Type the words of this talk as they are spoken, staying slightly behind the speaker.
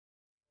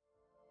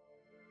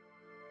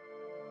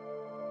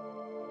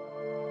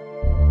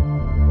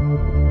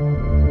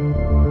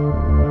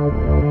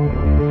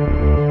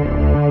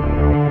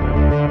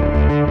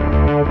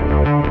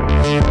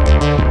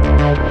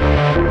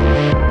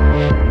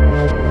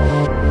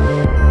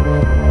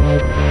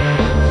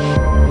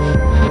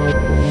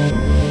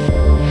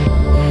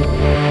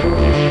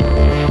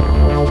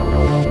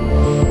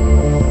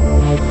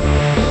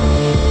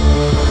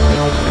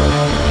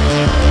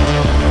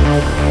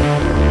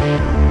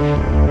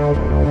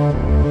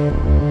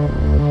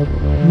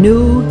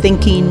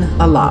Thinking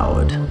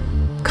Aloud.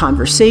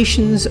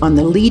 Conversations on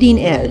the leading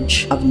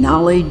edge of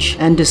knowledge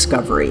and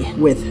discovery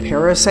with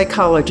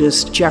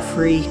parapsychologist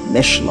Jeffrey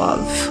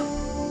Mishlove.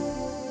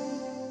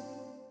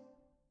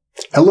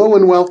 Hello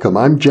and welcome.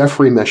 I'm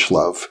Jeffrey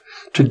Mishlove.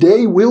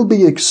 Today we'll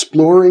be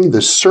exploring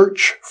the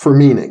search for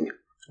meaning.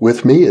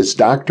 With me is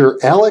Dr.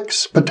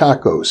 Alex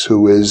Patakos,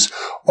 who is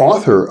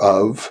author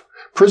of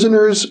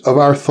Prisoners of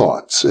Our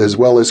Thoughts, as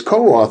well as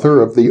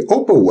co-author of The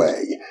Opa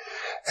Way.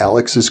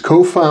 Alex is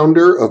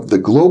co-founder of the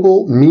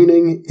Global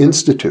Meaning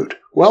Institute.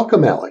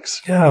 Welcome,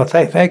 Alex. Yeah,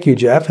 thank you,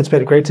 Jeff. It's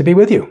been great to be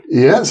with you.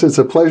 Yes, it's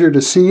a pleasure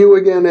to see you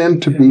again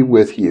and to be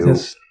with you.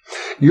 Yes.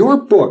 Your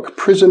book,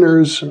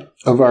 Prisoners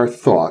of Our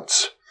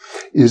Thoughts,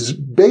 is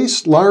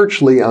based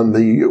largely on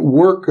the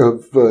work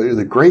of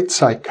the great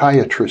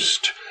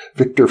psychiatrist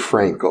Viktor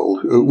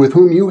Frankl, with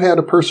whom you had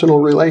a personal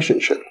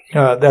relationship.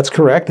 That's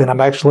correct, and I'm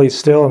actually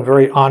still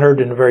very honored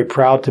and very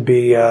proud to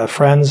be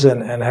friends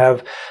and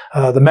have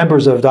the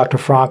members of Dr.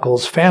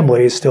 Frankl's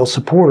family still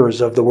supporters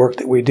of the work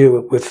that we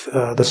do with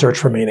the search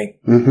for meaning.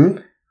 Mm-hmm.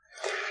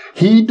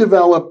 He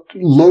developed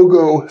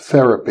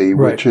logotherapy,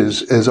 Right. which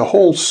is as a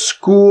whole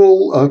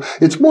school.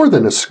 It's more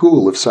than a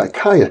school of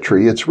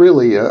psychiatry. It's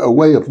really a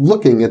way of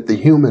looking at the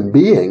human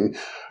being,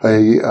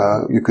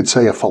 you could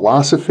say a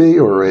philosophy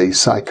or a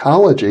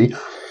psychology,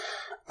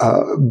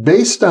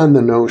 based on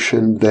the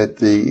notion that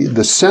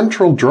the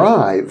central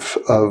drive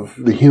of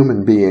the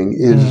human being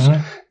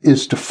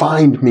is to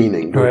find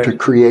meaning, or Right. to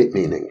create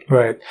meaning.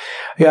 Right.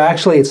 Yeah,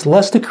 actually, it's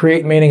less to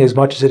create meaning as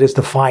much as it is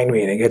to find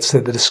meaning. It's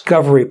the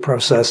discovery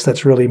process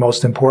that's really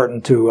most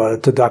important to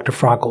Dr.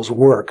 Frankl's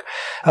work.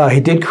 He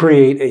did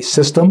create a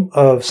system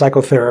of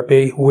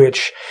psychotherapy,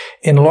 which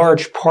in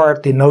large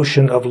part the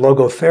notion of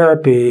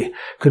logotherapy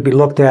could be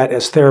looked at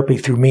as therapy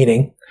through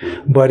meaning.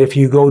 But if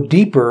you go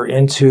deeper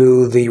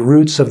into the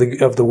roots of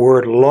the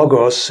word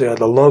logos,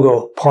 the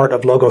logo part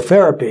of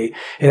logotherapy,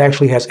 it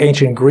actually has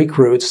ancient Greek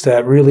roots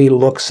that really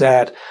looks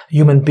at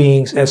human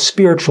beings as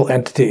spiritual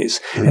entities.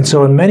 Mm-hmm. And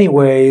so in many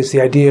ways, the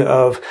idea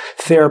of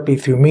therapy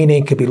through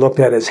meaning could be looked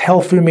at as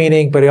health through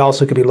meaning, but it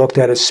also could be looked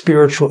at as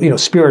spiritual,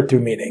 spirit through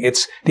meaning.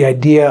 It's the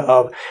idea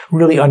of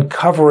really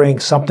uncovering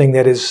something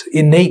that is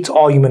innate to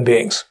all human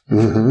beings.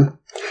 Mm-hmm.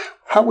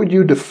 How would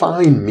you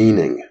define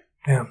meaning?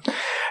 Yeah.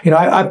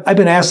 I've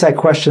been asked that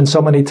question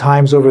so many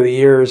times over the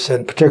years,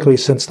 and particularly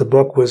since the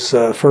book was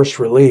first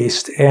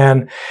released.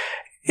 And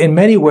in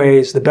many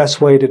ways, the best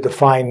way to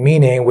define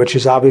meaning, which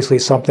is obviously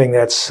something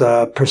that's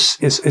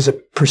is a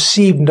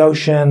perceived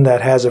notion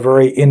that has a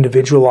very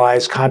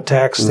individualized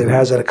context. Mm-hmm. It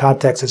has a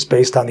context that's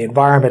based on the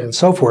environment and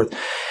so forth.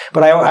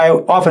 But I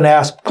often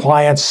ask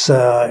clients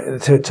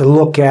to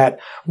look at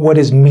what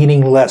is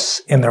meaningless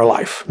in their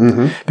life,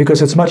 mm-hmm.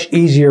 because it's much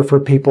easier for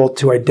people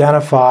to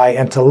identify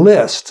and to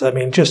list. I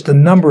mean, just a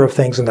number of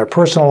things in their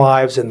personal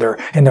lives, in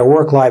their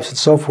work lives, and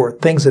so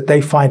forth, things that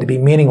they find to be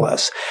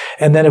meaningless.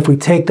 And then if we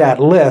take that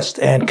list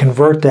and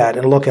convert that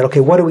and look at, okay,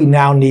 what do we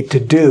now need to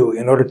do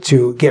in order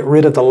to get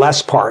rid of the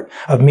less part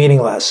of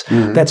meaningless?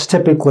 Mm-hmm. That's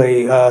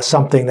typically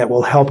something that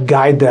will help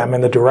guide them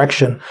in the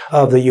direction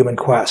of the human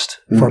quest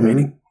for mm-hmm.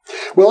 meaning.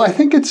 Well, I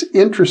think it's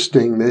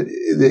interesting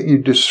that you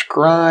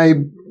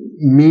describe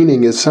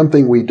meaning as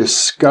something we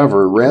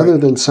discover rather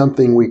right. than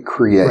something we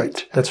create.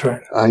 Right. That's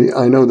right.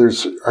 I know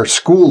are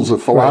schools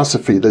of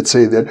philosophy right. that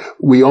say that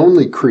we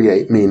only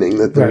create meaning,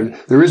 that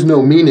there is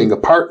no meaning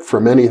apart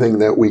from anything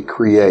that we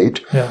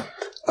create. Yeah.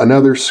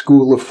 Another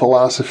school of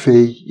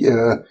philosophy,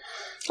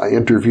 I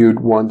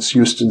interviewed once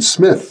Huston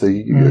Smith,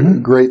 the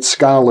mm-hmm. great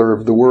scholar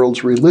of the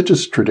world's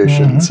religious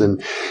traditions, mm-hmm.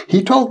 and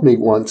he told me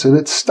once, and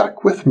it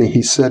stuck with me,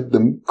 he said,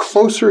 the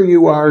closer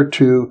you are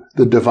to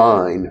the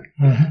divine,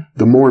 mm-hmm.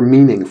 the more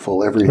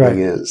meaningful everything right.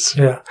 is.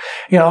 Yeah.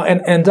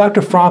 And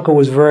Dr. Frankl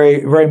was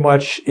very, very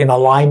much in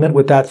alignment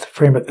with that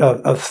frame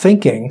of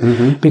thinking,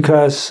 mm-hmm.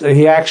 because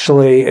he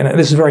actually, and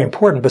this is very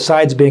important,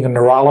 besides being a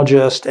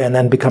neurologist and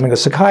then becoming a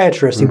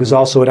psychiatrist, mm-hmm. he was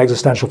also an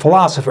existential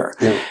philosopher.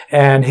 Yeah.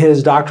 And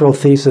his doctoral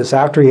thesis,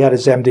 after he had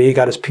his MD, he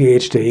got his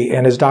PhD,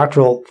 and his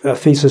doctoral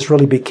thesis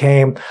really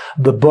became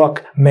the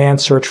book,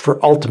 Man's Search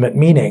for Ultimate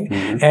Meaning.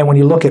 Mm-hmm. And when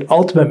you look at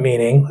ultimate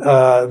meaning,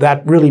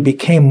 that really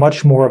became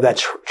much more of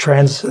that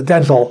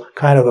transcendental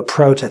kind of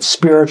approach, that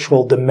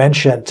spiritual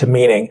dimension to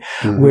meaning,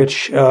 mm-hmm.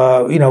 which,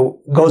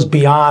 goes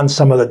beyond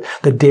some of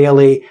the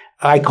daily,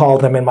 I call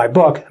them in my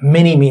book,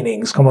 mini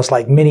meanings, almost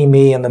like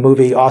Mini-Me in the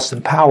movie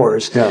Austin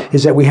Powers,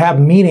 is that we have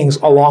meanings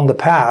along the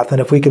path. And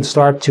if we can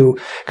start to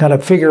kind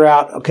of figure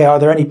out, okay, are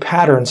there any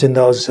patterns in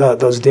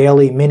those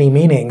daily mini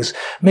meanings?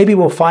 Maybe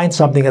we'll find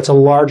something that's a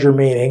larger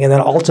meaning. And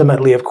then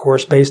ultimately, of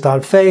course, based on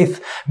faith,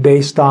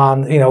 based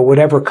on,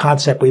 whatever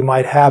concept we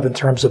might have in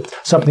terms of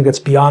something that's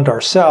beyond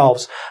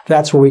ourselves,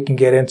 that's where we can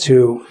get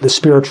into the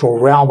spiritual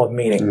realm of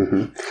meaning.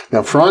 Mm-hmm.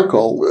 Now,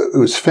 Frankl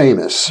was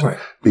famous right.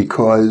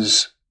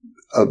 because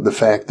of the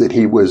fact that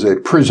he was a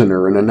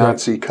prisoner in a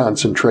Nazi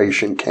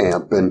concentration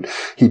camp, and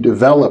he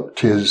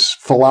developed his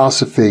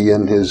philosophy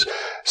and his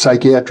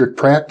psychiatric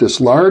practice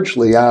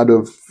largely out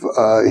of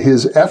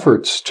his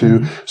efforts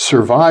to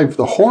survive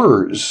the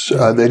horrors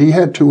that he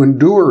had to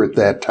endure at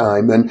that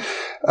time. And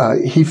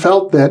he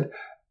felt that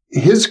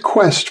his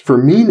quest for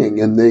meaning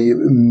in the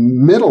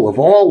middle of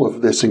all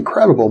of this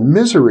incredible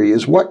misery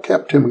is what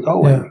kept him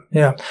going.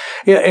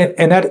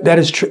 And that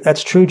is true.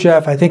 That's true,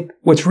 Jeff. I think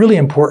what's really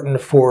important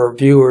for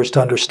viewers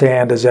to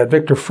understand is that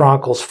Viktor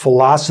Frankl's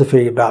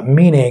philosophy about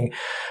meaning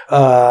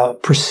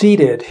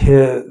preceded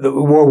the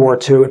World War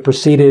II. It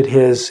preceded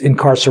his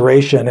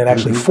incarceration in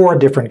actually 4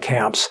 different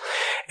camps.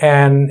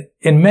 And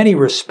in many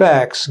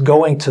respects,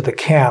 going to the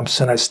camps,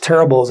 and as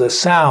terrible as this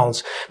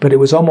sounds, but it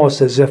was almost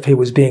as if he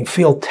was being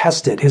field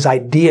tested. His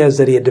ideas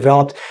that he had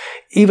developed,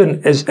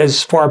 even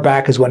as far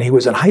back as when he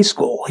was in high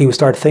school, he would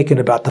start thinking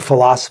about the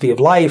philosophy of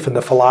life and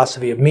the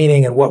philosophy of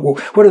meaning and what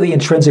are the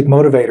intrinsic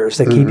motivators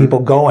that keep people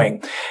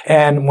going.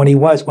 And when he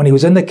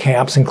was in the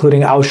camps,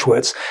 including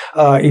Auschwitz,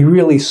 he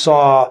really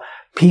saw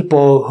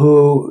people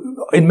who,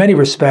 in many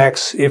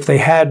respects, if they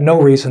had no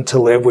reason to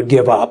live, would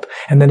give up.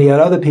 And then he had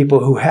other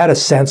people who had a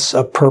sense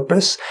of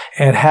purpose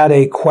and had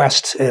a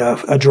quest,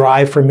 a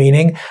drive for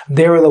meaning.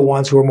 They were the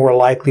ones who were more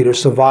likely to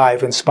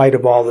survive in spite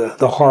of all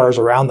the horrors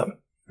around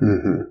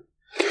them.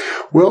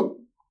 Well,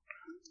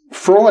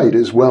 Freud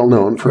is well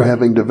known for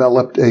having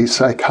developed a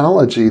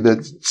psychology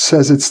that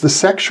says it's the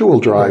sexual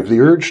drive, the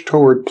urge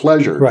toward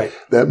pleasure,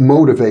 that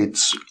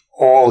motivates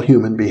all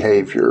human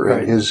behavior.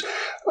 And his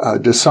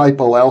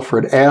disciple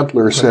Alfred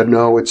Adler said,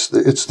 no, it's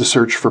the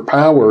search for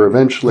power.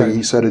 Eventually,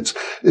 he said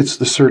it's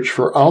the search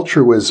for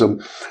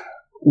altruism.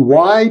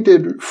 Why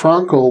did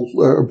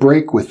Frankl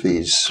break with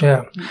these?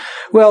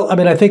 Well, I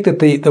mean, I think that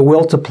the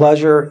will to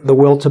pleasure, the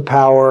will to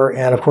power,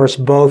 and of course,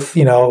 both,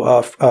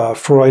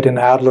 Freud and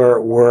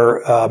Adler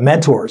were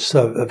mentors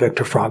of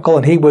Viktor Frankl,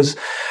 and he was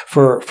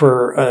for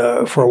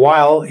a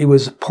while he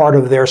was part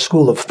of their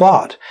school of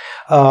thought.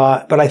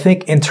 But I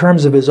think in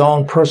terms of his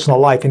own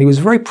personal life, and he was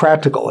very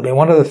practical. I mean,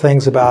 one of the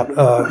things about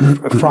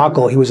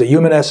Frankl, he was a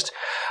humanist.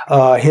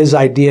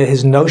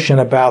 His notion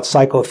about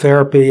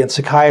psychotherapy and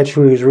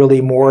psychiatry was really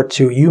more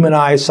to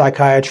humanize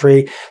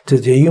psychiatry, to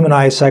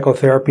dehumanize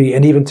psychotherapy,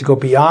 and even to go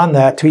beyond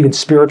that, to even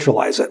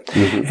spiritualize it.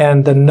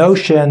 And the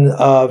notion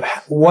of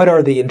what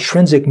are the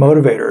intrinsic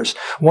motivators,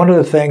 one of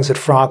the things that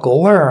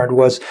Frankl learned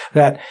was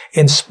that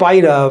in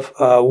spite of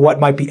what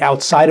might be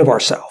outside of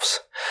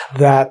ourselves,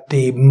 that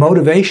the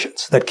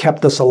motivations that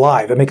kept us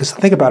alive. I mean, because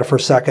think about it for a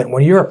second.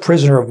 When you're a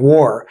prisoner of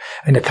war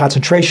in a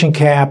concentration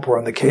camp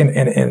or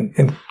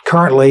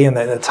currently in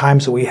the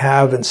times that we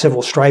have in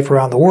civil strife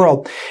around the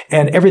world,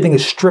 and everything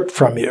is stripped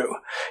from you,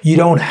 you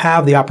don't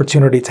have the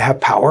opportunity to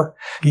have power.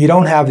 You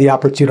don't have the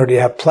opportunity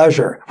to have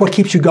pleasure. What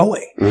keeps you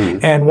going?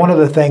 And one of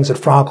the things that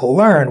Frankl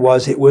learned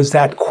was it was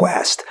that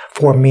quest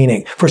for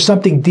meaning, for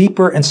something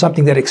deeper and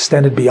something that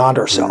extended beyond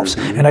ourselves.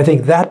 And I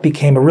think that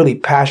became a really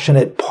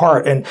passionate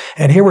part.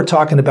 And here we're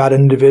talking about an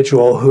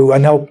individual who I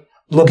know,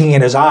 looking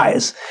in his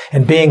eyes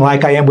and being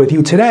like I am with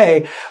you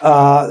today,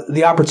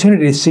 the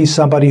opportunity to see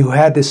somebody who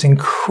had this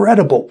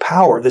incredible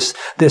power,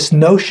 this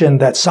notion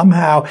that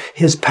somehow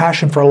his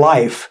passion for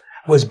life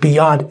was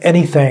beyond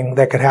anything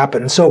that could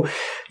happen. And so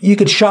you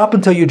could shop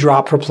until you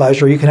drop for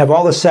pleasure. You can have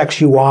all the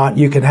sex you want.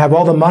 You can have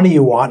all the money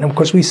you want. And of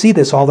course, we see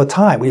this all the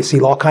time. We see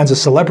all kinds of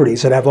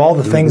celebrities that have all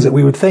the things that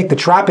we would think, the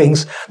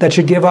trappings that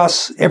should give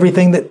us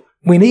everything that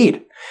we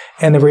need.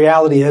 And the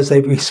reality is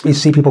we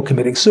see people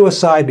committing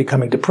suicide,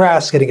 becoming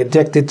depressed, getting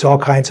addicted to all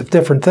kinds of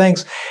different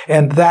things.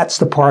 And that's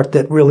the part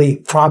that really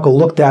Frankl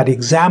looked at. He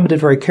examined it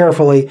very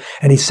carefully.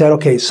 And he said,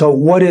 okay, so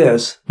what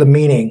is the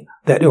meaning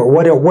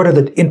what are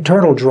the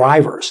internal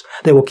drivers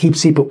that will keep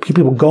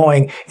people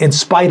going in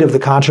spite of the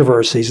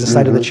controversies, in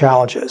spite of the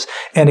challenges?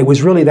 And it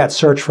was really that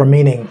search for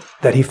meaning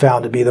that he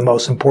found to be the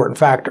most important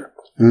factor.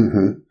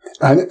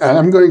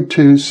 I'm going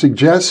to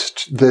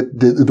suggest that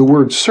the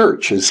word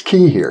search is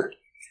key here.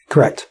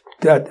 Correct.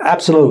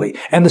 Absolutely.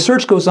 And the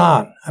search goes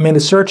on. I mean,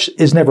 the search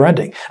is never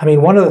ending. I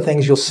mean, one of the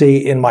things you'll see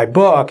in my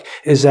book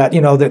is that,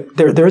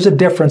 that there is a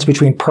difference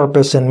between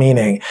purpose and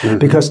meaning.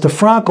 Because to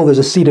Frankl, there's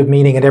a seed of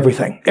meaning in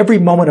everything, every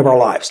moment of our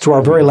lives, to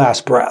our very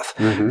last breath.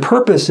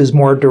 Purpose is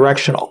more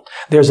directional.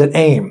 There's an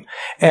aim.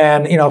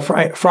 And,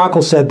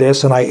 Frankl said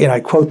this, and I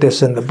quote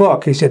this in the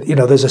book. He said,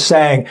 there's a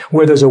saying,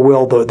 where there's a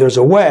will, there's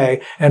a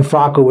way. And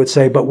Frankl would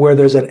say, but where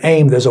there's an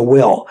aim, there's a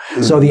will.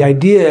 So the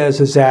idea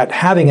is that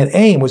having an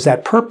aim was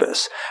that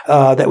purpose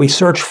that we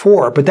search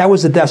for, but that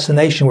was the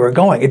destination we were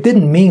going. It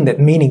didn't mean that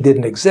meaning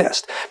didn't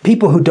exist.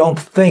 People who don't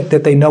think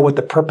that they know what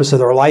the purpose of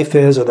their life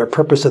is or their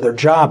purpose of their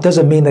job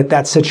doesn't mean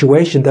that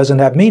situation doesn't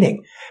have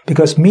meaning,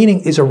 because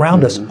meaning is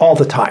around us all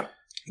the time.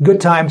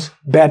 Good times,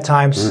 bad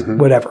times,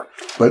 whatever.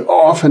 But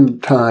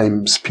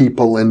oftentimes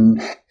people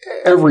in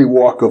every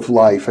walk of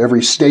life,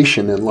 every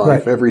station in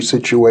life, every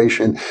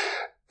situation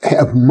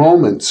have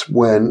moments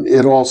when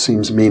it all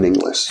seems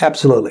meaningless.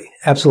 Absolutely.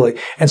 Absolutely.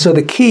 And so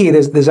the key,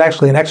 there's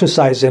actually an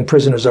exercise in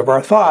Prisoners of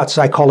Our Thoughts.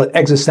 I call it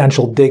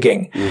existential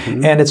digging.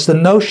 Mm-hmm. And it's the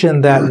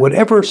notion that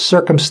whatever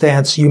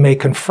circumstance you may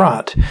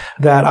confront,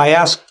 that I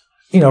ask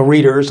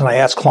readers and I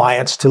ask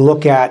clients to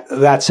look at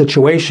that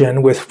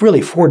situation with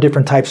really 4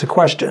 different types of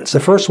questions. The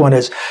first one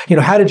is,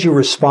 how did you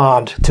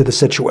respond to the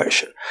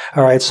situation?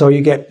 All right. So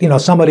you get,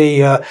 somebody,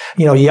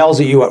 yells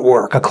at you at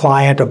work, a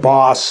client, a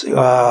boss,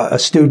 a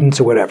student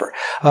or whatever.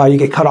 You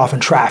get cut off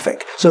in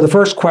traffic. So the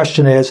first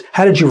question is,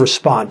 how did you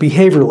respond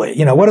behaviorally?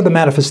 What are the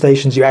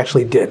manifestations you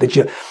actually did? Did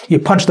you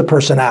punch the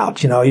person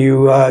out?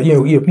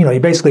 You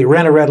basically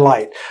ran a red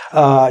light.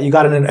 You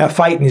got in a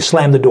fight and you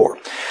slammed the door.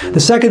 The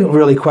second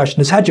really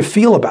question is, how'd you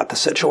feel about the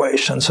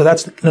situation? So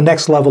that's the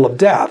next level of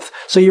depth.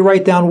 So you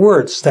write down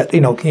words that,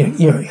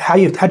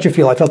 how'd you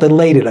feel? I felt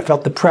elated. I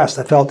felt depressed.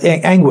 I felt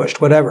anguished,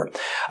 whatever.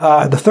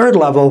 The third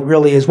level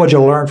really is what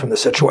you learn from the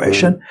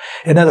situation.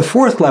 And then the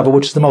fourth level,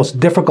 which is the most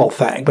difficult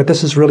thing, but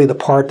this is really the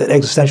part that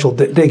existential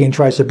digging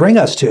tries to bring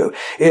us to,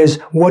 is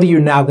what are you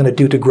now going to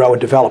do to grow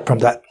and develop from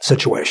that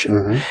situation?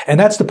 Mm-hmm. And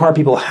that's the part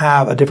people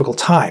have a difficult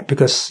time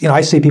because,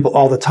 I see people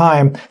all the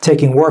time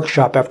taking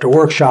workshop after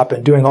workshop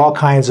and doing all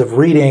kinds of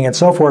reading and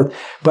so forth,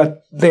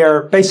 but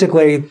they're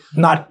basically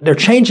they're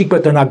changing,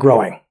 but they're not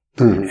growing.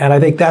 Mm-hmm. And I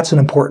think that's an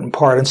important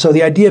part. And so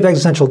the idea of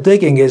existential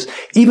digging is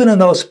even in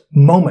those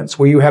moments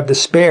where you have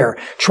despair,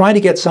 trying to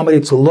get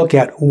somebody to look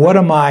at what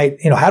am I,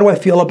 how do I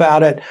feel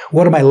about it?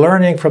 What am I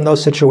learning from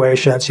those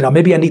situations?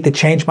 Maybe I need to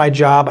change my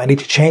job. I need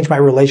to change my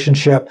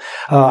relationship.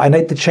 I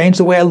need to change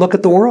the way I look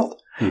at the world.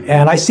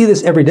 And I see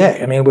this every day.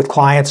 I mean, with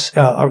clients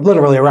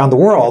literally around the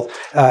world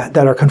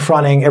that are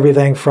confronting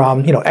everything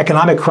from,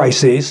 economic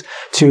crises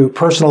to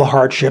personal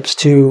hardships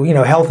to,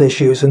 health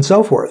issues and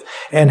so forth.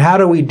 And how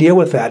do we deal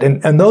with that?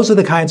 And those are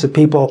the kinds of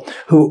people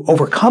who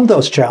overcome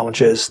those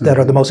challenges that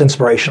are the most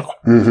inspirational.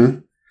 Mm-hmm.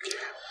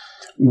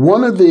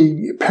 One of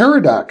the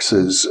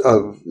paradoxes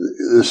of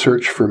the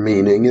search for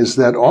meaning is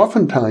that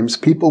oftentimes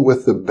people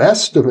with the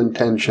best of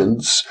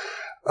intentions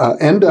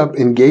end up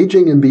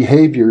engaging in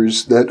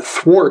behaviors that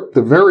thwart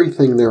the very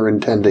thing they're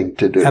intending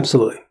to do.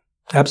 Absolutely.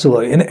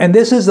 Absolutely. And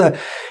this is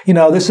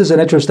this is an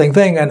interesting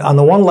thing. And on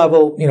the one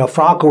level,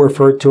 Frankl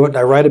referred to it, and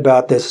I write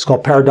about this. It's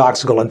called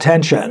paradoxical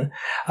intention,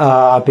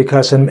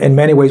 because in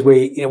many ways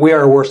we are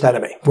our worst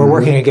enemy. We're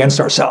working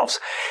against ourselves.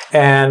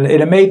 And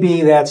it may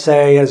be that,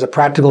 say, as a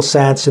practical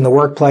sense in the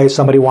workplace,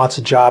 somebody wants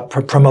a job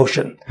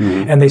promotion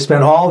and they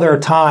spend all their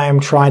time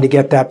trying to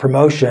get that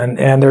promotion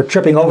and they're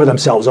tripping over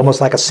themselves, almost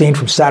like a scene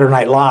from Saturday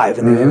Night Live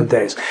in the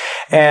days.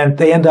 And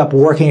they end up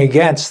working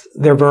against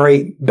their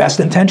very best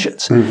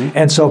intentions.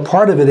 And so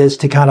part of it is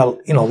to kind of,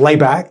 lay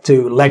back,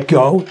 to let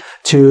go,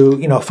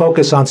 to,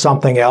 focus on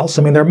something else.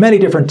 I mean, there are many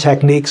different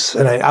techniques,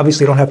 and I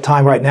obviously don't have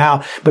time right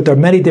now, but there are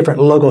many different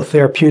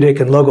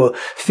logotherapeutic and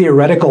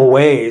logotheoretical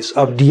ways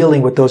of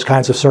dealing with those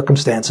kinds of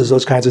circumstances,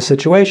 those kinds of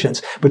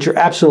situations. But you're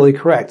absolutely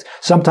correct.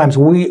 Sometimes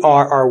we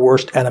are our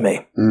worst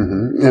enemy.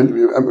 Mm-hmm.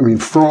 And I mean,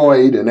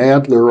 Freud and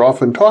Adler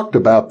often talked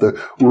about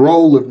the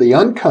role of the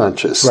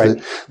unconscious.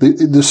 Right.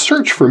 The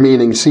search for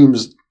meaning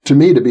seems to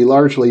me to be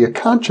largely a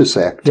conscious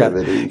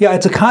activity. Yeah,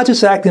 it's a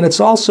conscious act, and it's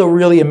also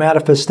really a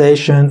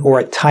manifestation or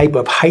a type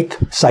of height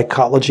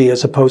psychology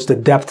as opposed to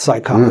depth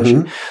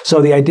psychology.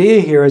 So the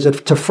idea here is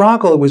that to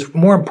Frankl, it was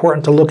more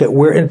important to look at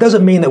where, and it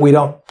doesn't mean that we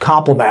don't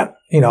complement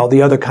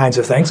the other kinds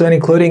of things, and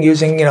including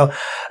using,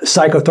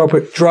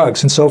 psychotropic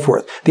drugs and so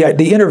forth.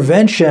 The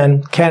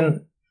intervention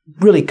can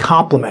really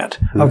complement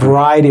a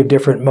variety of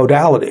different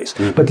modalities.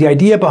 But the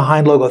idea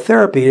behind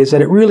logotherapy is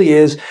that it really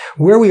is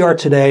where we are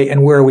today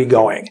and where are we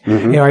going.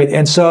 Right?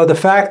 And so the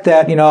fact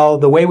that,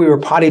 the way we were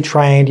potty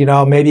trained,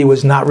 maybe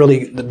was not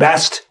really the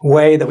best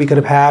way that we could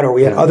have had, or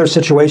we had other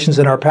situations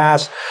in our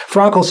past.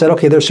 Frankl said,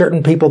 okay, there's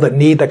certain people that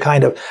need the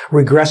kind of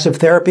regressive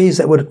therapies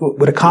that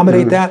would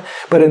accommodate that.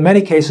 But in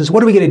many cases,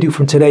 what are we going to do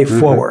from today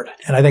forward?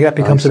 And I think that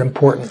becomes an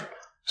important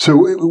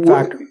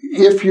factor.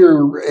 If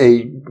you're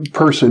a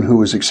person who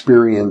has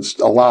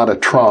experienced a lot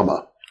of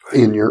trauma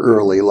in your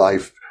early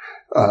life,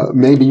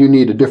 maybe you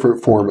need a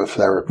different form of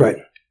therapy. Right.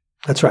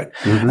 That's right.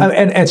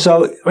 And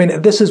so, I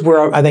mean, this is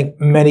where I think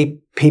many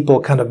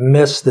people kind of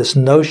miss this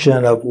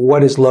notion of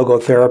what is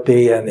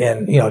logotherapy,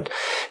 and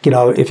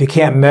if you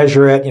can't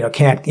measure it,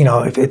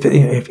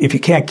 if you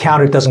can't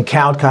count it, it doesn't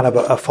count, kind of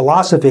a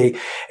philosophy.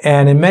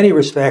 And in many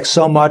respects,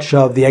 so much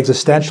of the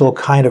existential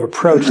kind of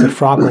approach that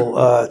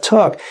Frankl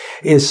took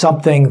is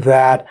something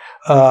that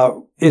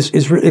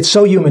it's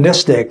so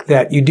humanistic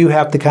that you do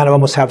have to kind of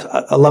almost have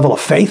a level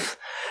of faith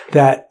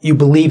that you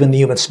believe in the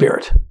human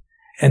spirit.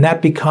 And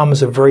that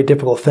becomes a very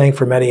difficult thing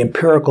for many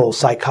empirical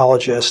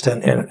psychologists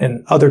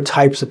and other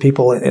types of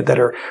people that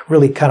are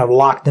really kind of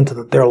locked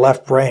into their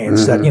left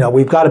brains that,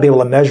 we've got to be able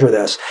to measure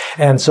this.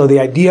 And so the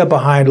idea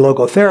behind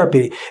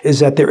logotherapy is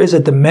that there is a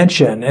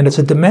dimension, and it's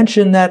a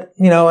dimension that,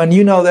 and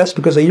you know this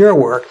because of your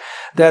work,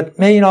 that,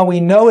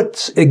 we know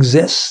it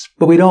exists,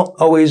 but we don't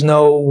always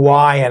know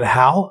why and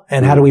how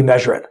do we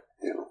measure it?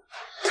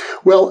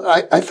 Well,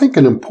 I think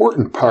an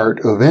important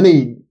part of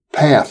any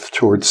path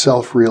towards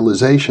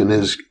self-realization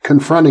is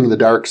confronting the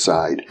dark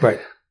side. Right.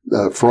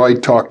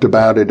 Freud talked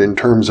about it in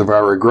terms of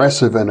our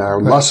aggressive and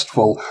our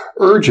lustful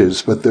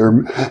urges, but there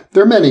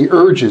are many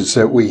urges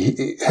that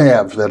we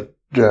have that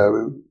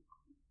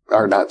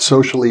are not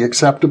socially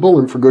acceptable,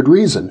 and for good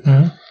reason.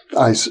 Mm-hmm.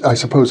 I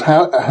suppose.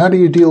 How do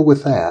you deal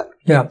with that?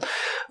 Yeah.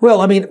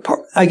 Well, I mean,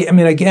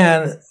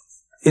 again,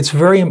 it's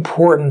very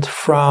important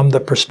from the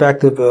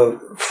perspective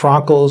of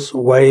Frankl's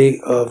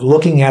way of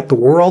looking at the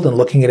world and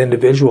looking at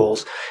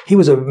individuals. He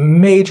was a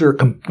major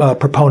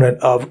proponent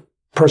of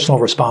personal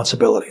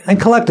responsibility and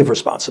collective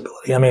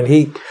responsibility. I mean,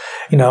 he,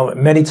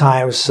 many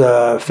times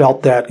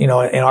felt that, in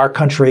our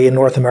country, in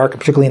North America,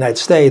 particularly the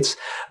United States,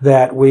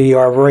 that we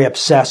are very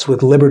obsessed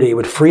with liberty,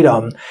 with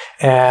freedom.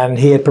 And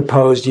he had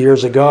proposed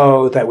years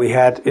ago that we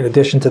had, in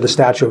addition to the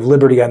Statue of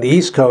Liberty on the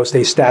East Coast,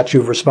 a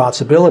Statue of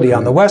Responsibility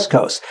on the West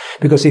Coast,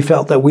 because he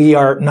felt that we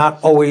are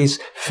not always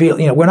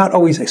we're not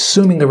always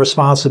assuming the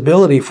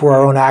responsibility for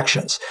our own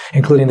actions,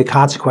 including the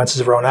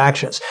consequences of our own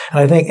actions. And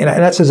I think, and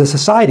that's as a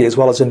society as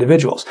well as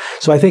individuals.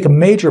 So I think a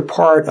major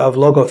part of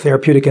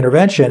logotherapeutic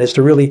intervention is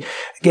to really,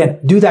 again,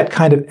 do that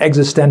kind of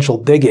existential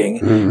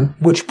digging,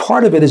 which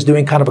part of it is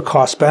doing kind of a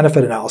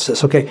cost-benefit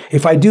analysis. Okay,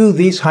 if I do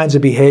these kinds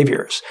of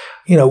behaviors,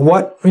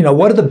 what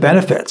are the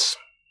benefits?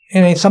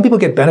 I mean, some people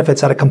get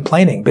benefits out of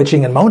complaining,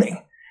 bitching, and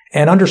moaning.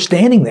 And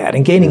understanding that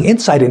and gaining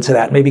insight into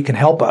that maybe can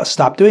help us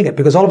stop doing it.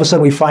 Because all of a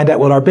sudden we find out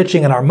what our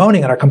bitching and our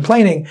moaning and our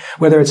complaining,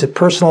 whether it's in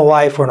personal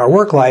life or in our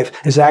work life,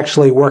 is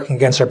actually working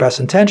against our best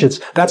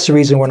intentions. That's the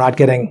reason we're not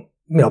getting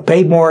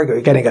paid more,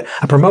 getting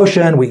a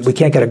promotion, we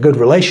can't get a good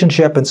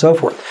relationship, and so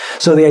forth.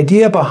 So the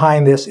idea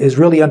behind this is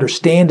really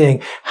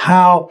understanding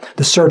how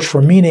the search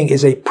for meaning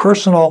is a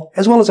personal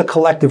as well as a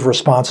collective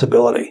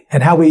responsibility,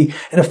 and how we,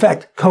 in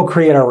effect,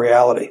 co-create our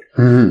reality.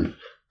 Mm-hmm.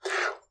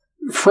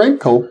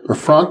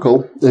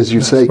 Frankl, as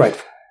you say,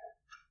 right,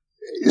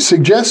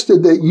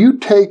 suggested that you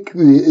take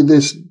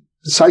this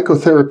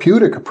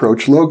psychotherapeutic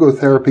approach,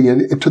 logotherapy,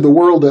 into the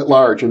world at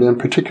large, and in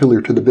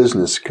particular to the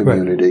business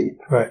community.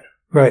 Right.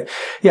 Right.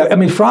 Yeah. I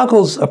mean,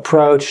 Frankl's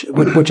approach,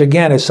 which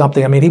again is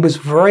something, I mean, he was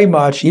very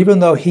much, even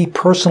though he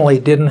personally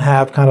didn't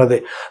have kind of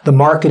the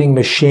marketing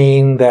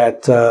machine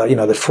that,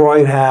 that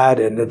Freud had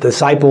and the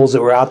disciples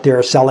that were out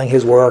there selling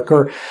his work,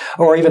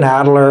 or even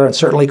Adler and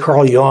certainly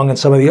Carl Jung and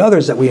some of the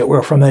others that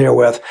we're familiar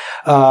with.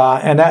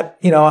 And that,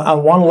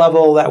 on one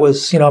level, that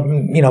was,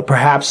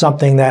 perhaps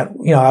something that,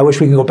 I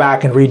wish we could go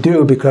back and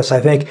redo, because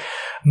I think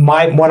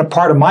one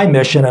part of my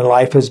mission in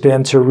life has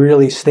been to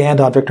really stand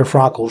on Viktor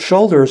Frankl's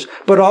shoulders,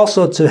 but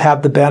also to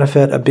have the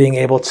benefit of being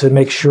able to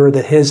make sure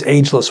that his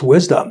ageless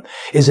wisdom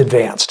is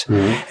advanced.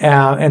 Mm-hmm.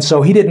 And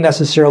so he didn't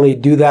necessarily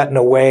do that in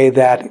a way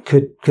that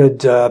could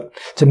to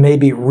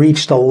maybe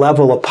reach the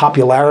level of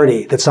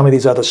popularity that some of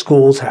these other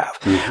schools have.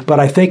 Mm-hmm. But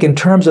I think in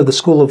terms of the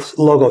School of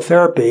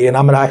Logotherapy, and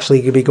I'm going to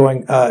actually be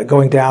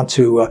going down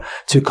to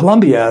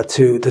Colombia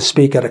to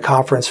speak at a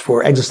conference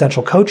for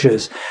existential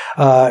coaches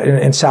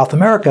in South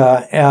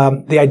America.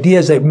 The idea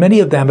is that many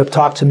of them have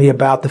talked to me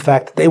about the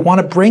fact that they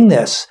want to bring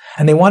this,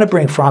 and they want to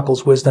bring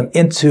Frankl's wisdom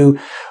into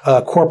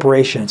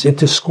corporations,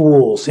 into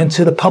schools,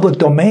 into the public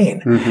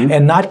domain,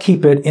 and not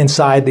keep it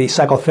inside the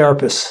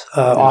psychotherapist's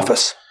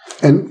office.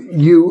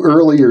 And you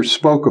earlier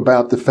spoke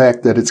about the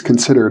fact that it's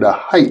considered a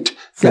height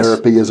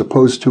therapy as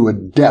opposed to a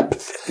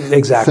depth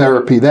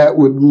therapy. That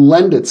would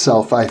lend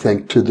itself, I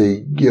think, to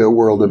the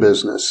world of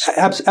business.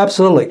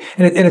 Absolutely.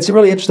 And it's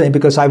really interesting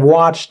because I've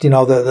watched,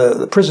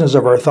 the Prisoners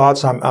of Our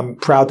Thoughts, I'm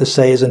proud to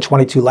say, is in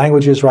 22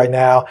 languages right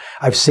now.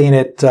 I've seen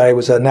it. It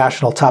was a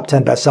national top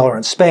 10 bestseller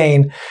in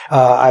Spain.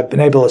 I've been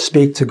able to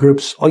speak to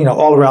groups,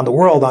 all around the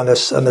world on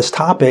this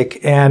topic.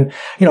 And,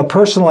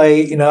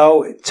 personally,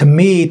 to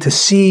me, to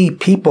see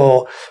people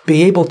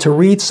be able to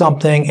read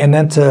something and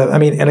then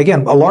and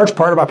again, a large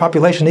part of our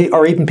population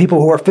are even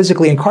people who are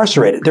physically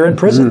incarcerated. They're in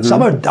prison. Mm-hmm.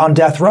 Some are on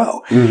death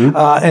row. Mm-hmm.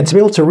 And to be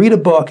able to read a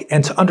book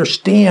and to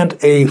understand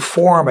a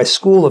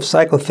school of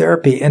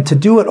psychotherapy, and to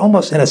do it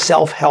almost in a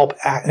self-help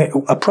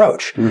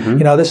approach.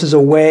 Mm-hmm. This is a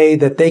way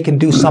that they can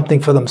do something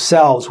for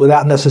themselves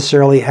without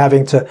necessarily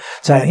having to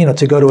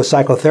go to a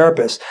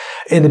psychotherapist.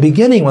 In the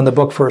beginning, when the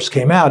book first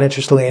came out,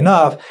 interestingly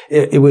enough,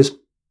 it was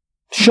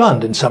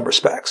shunned in some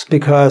respects,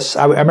 because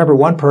I remember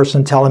one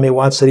person telling me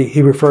once that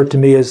he referred to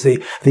me as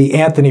the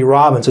Anthony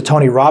Robbins, the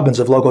Tony Robbins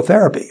of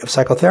logotherapy, of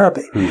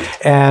psychotherapy.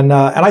 And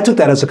I took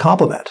that as a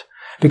compliment.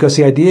 Because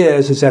the idea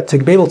is that to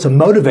be able to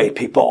motivate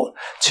people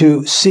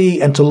to see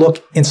and to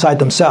look inside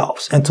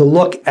themselves, and to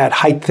look at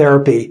height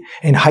therapy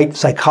and height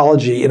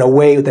psychology in a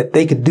way that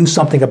they could do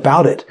something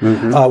about it,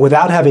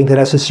 without having to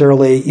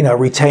necessarily,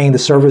 retain the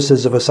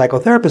services of a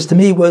psychotherapist, to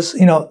me was,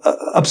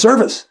 of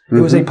service.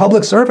 It was a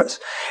public service.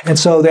 And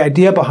so the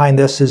idea behind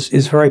this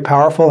is very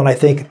powerful. And I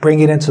think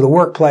bringing it into the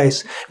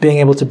workplace, being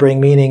able to bring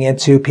meaning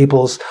into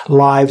people's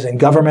lives and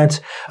government,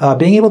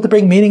 being able to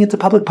bring meaning into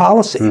public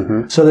policy,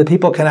 so that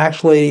people can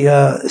actually,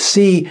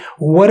 see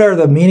what are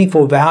the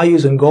meaningful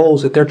values and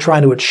goals that they're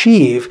trying to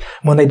achieve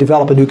when they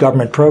develop a new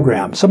government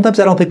program. Sometimes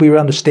I don't think we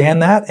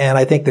understand that, and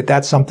I think that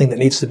that's something that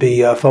needs to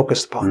be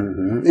focused upon.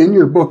 Mm-hmm. In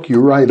your book, you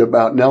write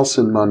about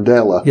Nelson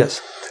Mandela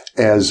Yes.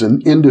 as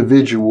an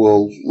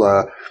individual,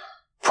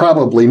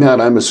 probably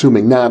not, I'm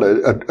assuming not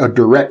a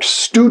direct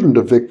student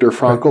of Viktor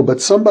Frankl, right.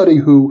 but somebody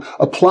who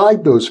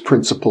applied those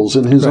principles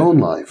in his right. own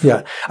life.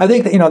 Yeah. I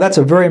think that, that's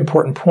a very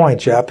important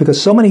point, Jeff,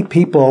 because so many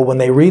people, when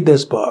they read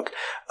this book,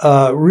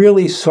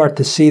 really start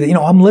to see that,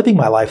 I'm living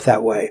my life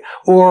that way.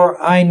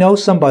 Or I know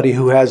somebody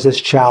who has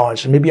this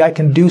challenge, and maybe I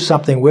can do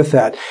something with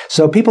that.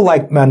 So people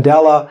like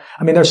Mandela,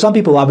 there's some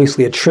people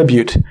obviously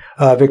attribute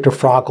Viktor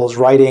Frankl's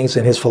writings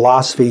and his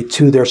philosophy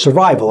to their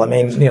survival.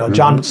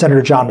 Mm-hmm.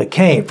 Senator John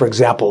McCain, for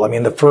example,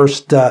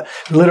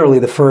 literally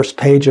the first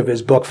page of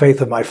his book, Faith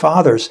of Our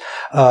Fathers,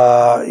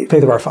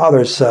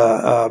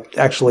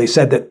 actually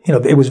said that,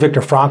 it was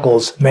Viktor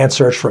Frankl's Man's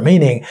Search for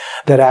Meaning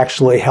that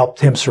actually helped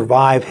him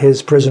survive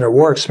his prisoner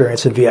war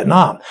experience in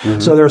Vietnam. Mm-hmm.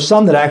 So there are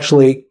some that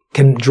actually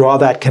can draw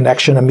that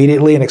connection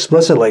immediately and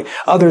explicitly.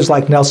 Others,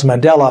 like Nelson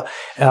Mandela,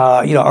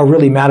 are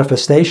really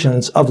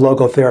manifestations of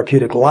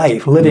logotherapeutic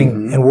life, living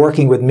mm-hmm. and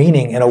working with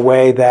meaning in a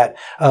way that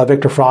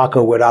Viktor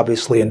Frankl would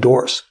obviously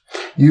endorse.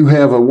 You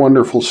have a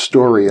wonderful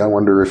story. I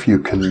wonder if you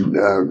can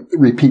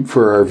repeat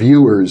for our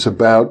viewers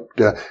about,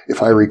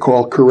 if I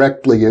recall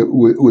correctly, it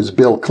was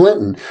Bill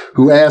Clinton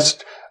who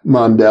asked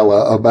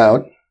Mandela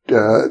about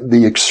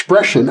the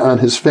expression on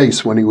his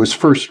face when he was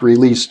first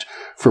released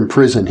from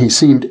prison. He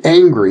seemed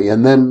angry,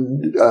 and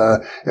then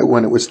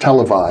when it was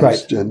televised,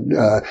 right.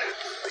 and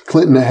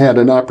Clinton had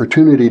an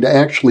opportunity to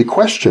actually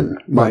question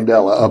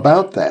Mandela right.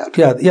 about that.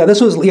 Yeah.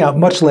 This was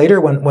much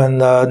later when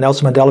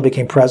Nelson Mandela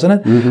became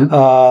president.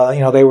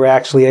 Mm-hmm. They were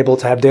actually able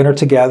to have dinner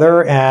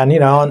together, and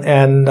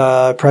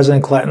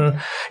President Clinton,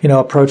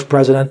 approached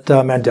President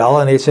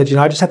Mandela, and he said,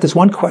 I just have this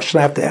one question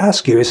I have to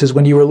ask you. He says,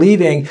 when you were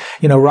leaving,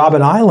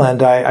 Robben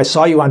Island, I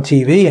saw you on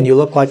TV, and you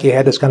looked like you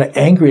had this kind of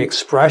angry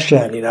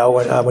expression,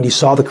 when you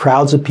saw the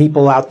crowds of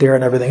people out there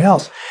and everything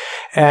else.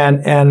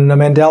 And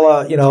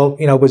Mandela,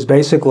 was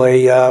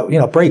basically,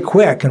 very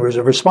quick in his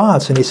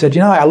response. And he said,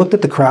 I looked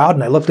at the crowd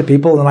and I looked at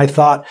people and I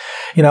thought,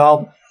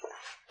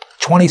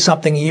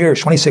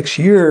 26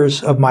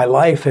 years of my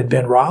life had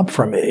been robbed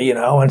from me,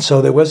 and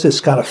so there was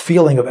this kind of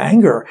feeling of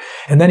anger.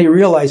 And then he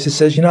realized, he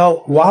says,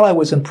 while I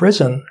was in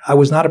prison, I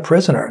was not a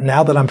prisoner.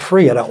 Now that I'm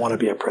free, I don't want to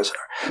be a prisoner.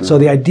 Mm-hmm. So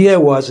the idea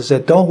is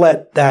that don't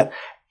let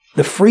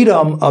the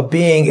freedom of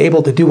being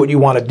able to do what you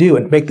want to do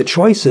and make the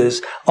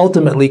choices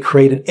ultimately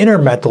create an inner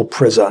mental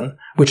prison,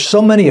 which so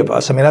many of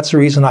us, that's the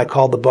reason I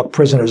called the book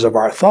Prisoners of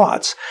Our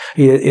Thoughts.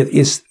 It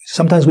is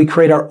sometimes we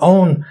create our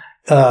own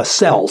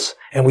cells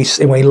and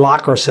we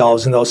lock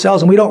ourselves in those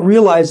cells, and we don't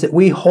realize that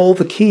we hold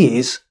the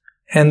keys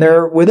and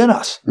they're within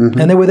us mm-hmm.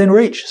 and they're within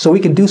reach. So we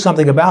can do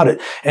something about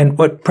it. And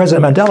what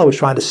President Mandela was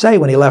trying to say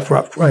when he left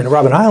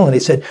Robben Island,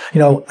 he said,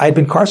 I'd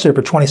been incarcerated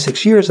for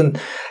 26 years and,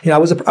 I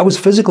was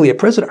physically a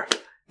prisoner.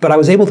 But I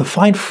was able to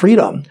find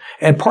freedom.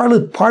 And part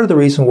of the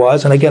reason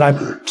was, and again,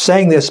 I'm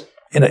saying this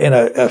in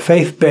a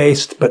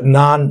faith-based but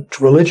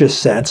non-religious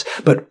sense,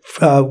 but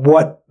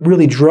what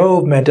really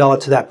drove Mandela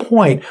to that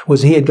point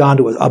was he had gone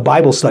to a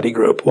Bible study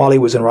group while he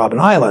was in Robben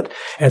Island.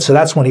 And so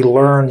that's when he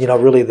learned,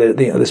 really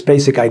this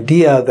basic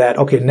idea that,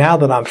 okay, now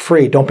that I'm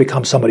free, don't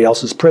become somebody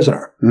else's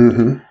prisoner.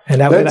 Mm-hmm. And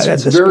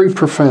that's very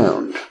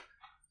profound.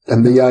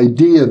 And the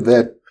idea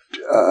that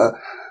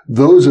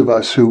those of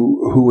us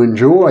who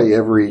enjoy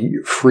every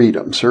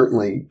freedom,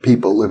 certainly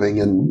people living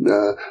in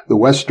the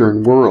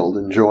Western world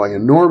enjoy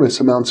enormous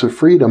amounts of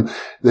freedom,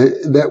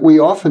 that we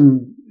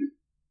often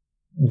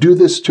do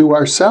this to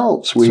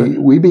ourselves.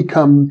 We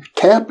become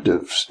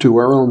captives to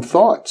our own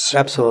thoughts.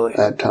 Absolutely.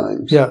 At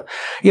times. Yeah.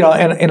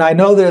 And I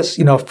know this,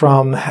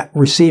 from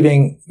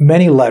receiving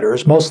many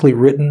letters, mostly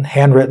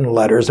handwritten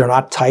letters. They're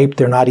not typed,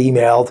 they're not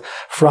emailed,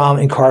 from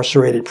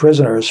incarcerated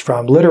prisoners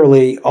from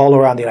literally all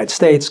around the United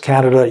States,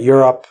 Canada,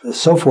 Europe,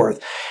 so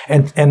forth.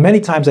 And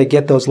many times I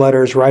get those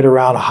letters right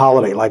around a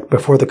holiday, like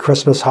before the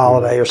Christmas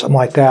holiday or something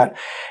like that.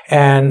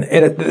 And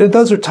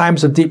those are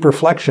times of deep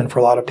reflection for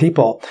a lot of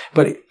people.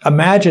 But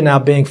imagine now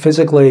being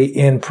physically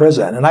in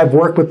prison. And I've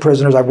worked with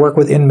prisoners, I've worked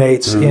with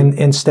inmates mm-hmm.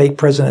 in state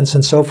prisons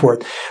and so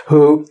forth,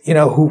 who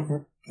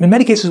in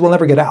many cases will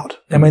never get out.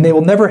 They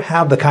will never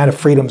have the kind of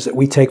freedoms that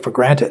we take for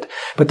granted.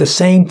 But at the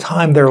same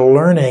time, they're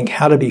learning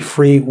how to be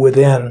free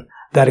within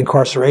that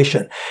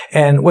incarceration.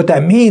 And what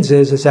that means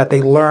is that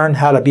they learn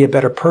how to be a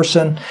better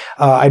person.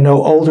 I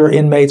know older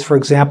inmates, for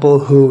example,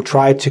 who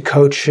try to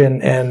coach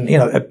and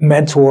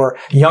mentor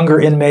younger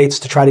inmates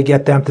to try to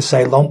get them to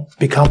say, don't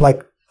become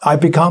like I've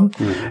become,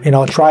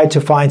 mm-hmm. Try to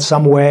find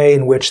some way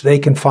in which they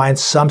can find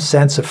some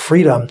sense of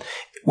freedom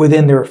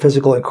within their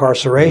physical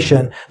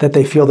incarceration, mm-hmm. that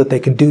they feel that they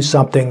can do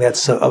something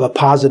that's of a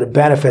positive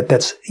benefit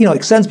that's,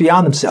 extends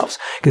beyond themselves.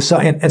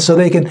 And so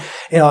they can,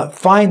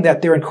 find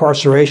that their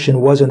incarceration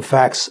was in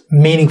fact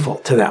meaningful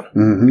to them.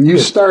 Mm-hmm. You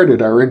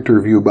started our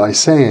interview by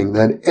saying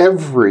that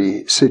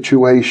every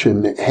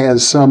situation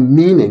has some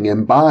meaning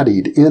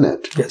embodied in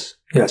it.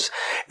 Yes.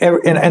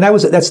 And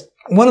that's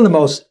one of the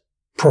most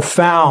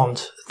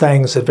profound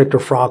things that Viktor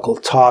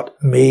Frankl taught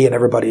me and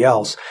everybody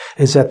else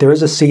is that there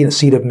is a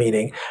seed of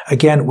meaning.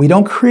 Again, we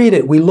don't create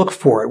it, we look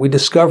for it, we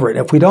discover it.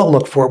 If we don't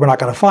look for it, we're not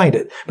going to find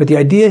it. But the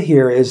idea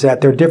here is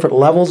that there are different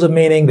levels of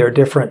meaning. There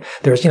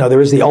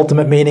is the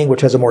ultimate meaning,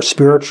 which has a more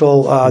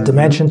spiritual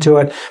dimension to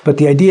it. But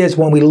the idea is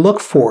when we look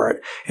for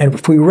it, and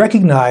if we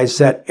recognize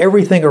that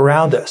everything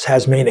around us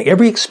has meaning,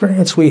 every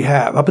experience we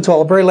have, up until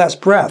our very last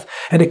breath,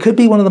 and it could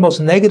be one of the most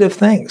negative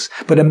things.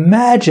 But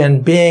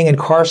imagine being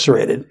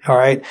incarcerated, all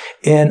right,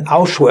 in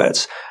Auschwitz.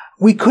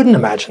 We couldn't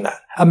imagine that.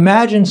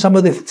 Imagine some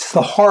of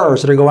the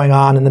horrors that are going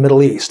on in the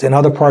Middle East and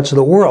other parts of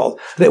the world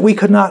that we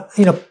could not,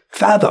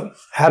 fathom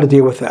how to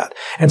deal with that.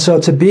 And so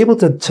to be able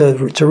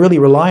to really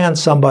rely on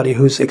somebody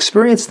who's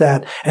experienced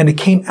that and it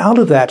came out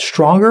of that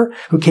stronger,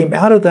 who came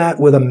out of that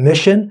with a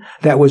mission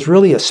that was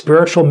really a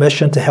spiritual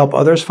mission to help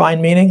others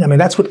find meaning. I mean,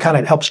 that's what kind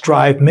of helps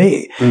drive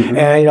me. Mm-hmm.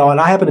 And,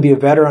 and I happen to be a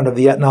veteran of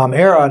the Vietnam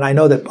era. And I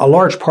know that a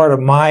large part of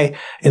my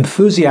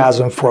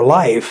enthusiasm for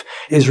life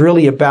is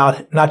really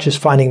about not just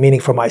finding meaning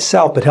for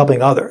myself, but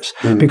helping others.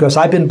 Mm-hmm. Because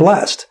I've been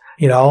blessed.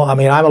 I'm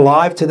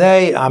alive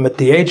today. I'm at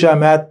the age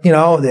I'm at,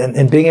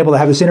 and being able to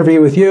have this interview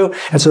with you.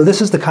 And so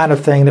this is the kind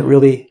of thing that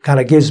really kind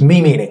of gives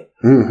me meaning.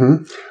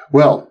 Mm-hmm.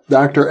 Well,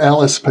 Dr.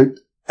 Alex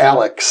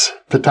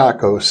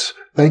Patakos,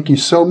 thank you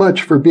so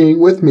much for being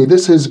with me.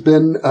 This has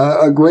been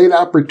a great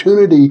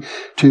opportunity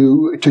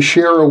to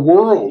share a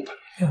world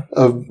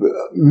of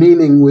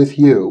meaning with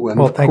you.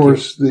 And of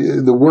course,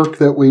 the work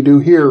that we do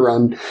here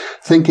on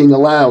Thinking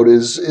Aloud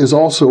is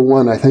also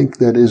one I think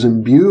that is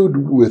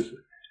imbued with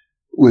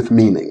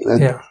meaning.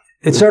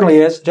 It certainly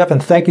is, Jeff,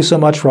 and thank you so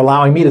much for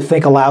allowing me to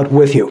think aloud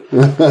with you.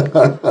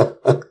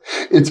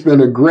 It's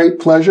been a great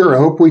pleasure. I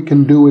hope we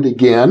can do it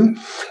again.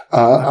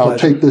 I'll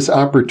take this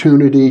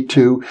opportunity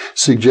to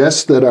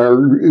suggest that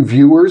our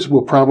viewers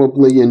will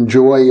probably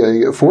enjoy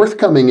a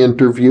forthcoming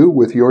interview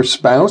with your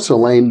spouse,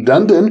 Elaine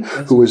Dundon,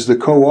 who is the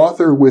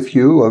co-author with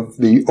you of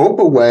The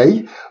Opa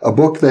Way, a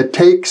book that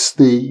takes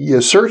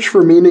the search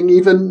for meaning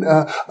even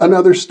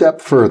another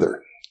step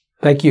further.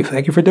 Thank you.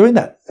 Thank you for doing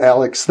that.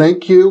 Alex,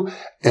 thank you.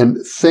 And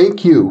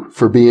thank you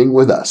for being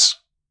with us.